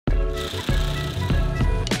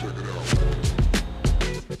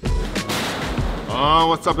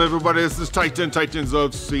What's up, everybody? This is Titans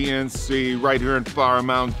of CNC right here in Flower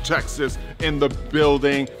Mound, Texas, in the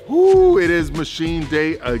building. Woo, it is machine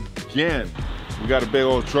day again. We got a big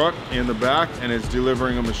old truck in the back and it's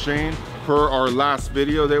delivering a machine. Per our last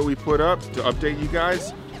video that we put up to update you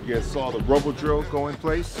guys saw the robo drill go in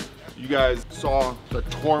place. You guys saw the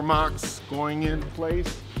Tormax going in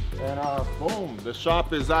place. And boom, the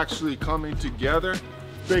shop is actually coming together.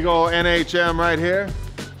 Big old NHM right here.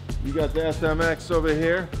 You got the SMX over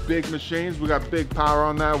here, big machines. We got big power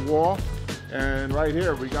on that wall. And right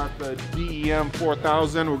here, we got the DEM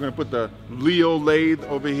 4000. We're gonna put the Leo lathe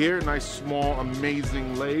over here. Nice, small,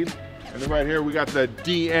 amazing lathe. And then right here, we got the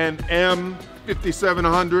DNM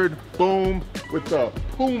 5700, boom, with the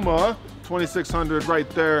Puma 2600 right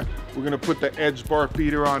there. We're gonna put the edge bar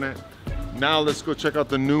feeder on it. Now let's go check out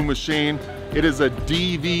the new machine. It is a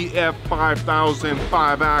DVF 5000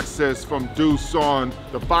 5-axis from Doosan.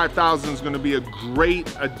 The 5000 is gonna be a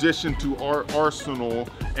great addition to our arsenal.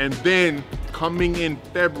 And then coming in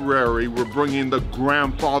February, we're bringing the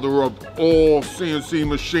grandfather of all CNC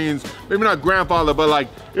machines. Maybe not grandfather, but like,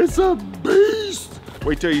 it's a beast.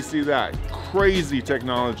 Wait till you see that. Crazy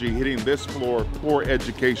technology hitting this floor for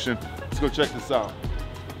education. Let's go check this out.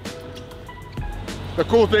 The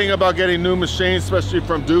cool thing about getting new machines, especially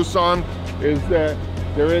from Doosan, is that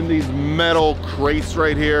they're in these metal crates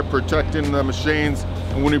right here protecting the machines.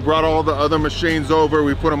 And when we brought all the other machines over,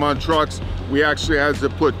 we put them on trucks, we actually had to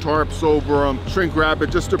put tarps over them, shrink wrap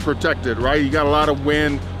it just to protect it, right? You got a lot of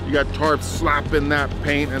wind, you got tarps slapping that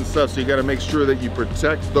paint and stuff, so you gotta make sure that you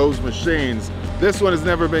protect those machines. This one has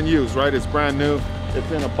never been used, right? It's brand new, it's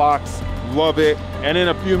in a box, love it. And in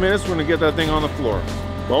a few minutes, we're gonna get that thing on the floor.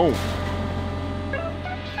 Boom.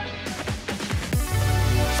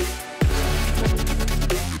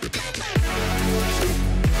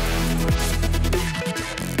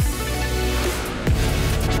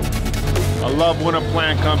 I love when a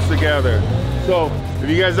plan comes together. So if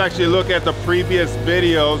you guys actually look at the previous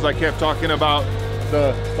videos, I kept talking about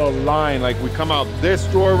the line. Like we come out this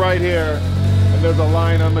door right here and there's a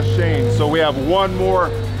line on machines. So we have one more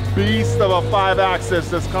beast of a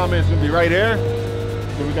 5-axis that's coming. It's gonna be right here.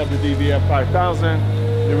 So we got the DVF 5000.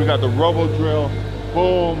 Then we got the robo drill.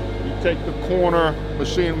 Boom, you take the corner,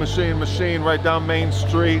 machine, machine, machine right down Main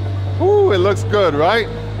Street. Ooh, it looks good, right?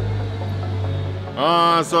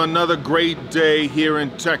 So another great day here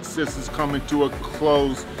in Texas is coming to a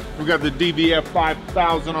close. We got the DVF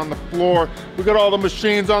 5000 on the floor. We got all the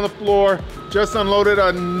machines on the floor. Just unloaded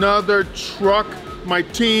another truck. My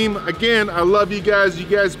team, again, I love you guys. You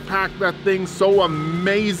guys packed that thing so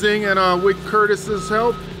amazing. And with Curtis's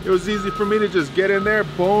help, it was easy for me to just get in there,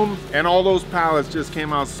 boom. And all those pallets just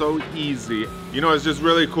came out so easy. You know, it's just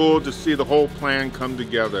really cool to see the whole plan come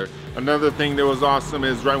together. Another thing that was awesome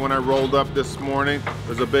is right when I rolled up this morning,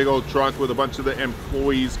 there's a big old truck with a bunch of the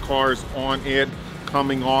employees' cars on it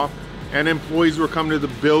coming off. And employees were coming to the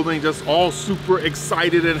building just all super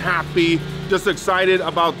excited and happy, just excited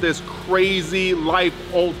about this crazy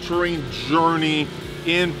life-altering journey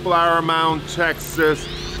in Flower Mound, Texas.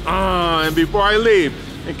 And before I leave,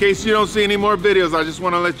 in case you don't see any more videos, I just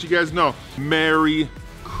want to let you guys know, Merry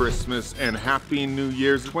Christmas and Happy New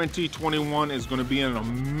Year's. 2021 is going to be an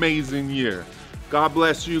amazing year. God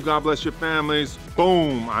bless you. God bless your families.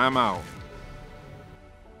 Boom, I'm out.